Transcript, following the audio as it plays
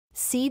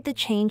Seed the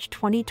Change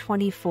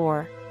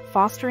 2024,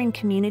 Fostering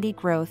Community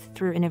Growth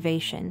Through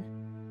Innovation.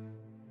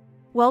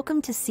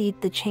 Welcome to Seed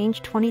the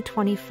Change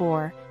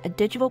 2024, a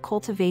digital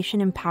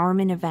cultivation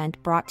empowerment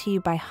event brought to you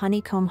by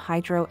Honeycomb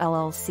Hydro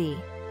LLC.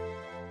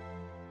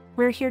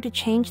 We're here to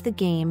change the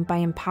game by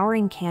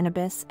empowering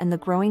cannabis and the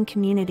growing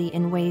community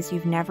in ways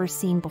you've never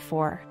seen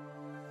before.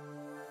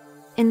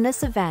 In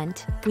this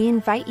event, we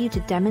invite you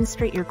to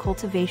demonstrate your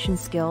cultivation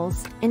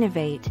skills,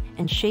 innovate,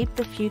 and shape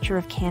the future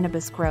of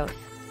cannabis growth.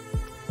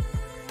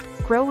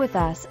 Grow with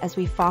us as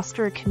we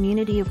foster a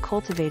community of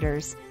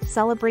cultivators,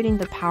 celebrating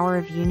the power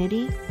of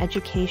unity,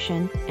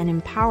 education, and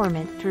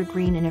empowerment through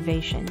green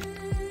innovation.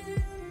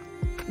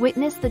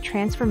 Witness the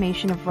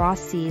transformation of raw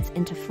seeds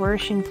into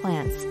flourishing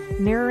plants,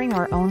 mirroring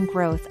our own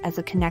growth as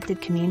a connected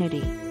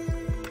community.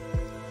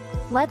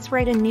 Let's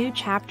write a new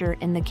chapter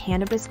in the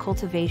cannabis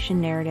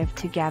cultivation narrative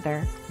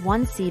together,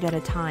 one seed at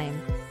a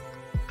time.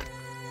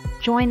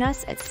 Join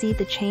us at Seed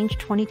the Change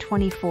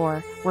 2024,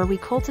 where we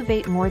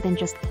cultivate more than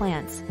just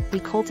plants, we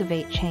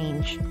cultivate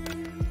change.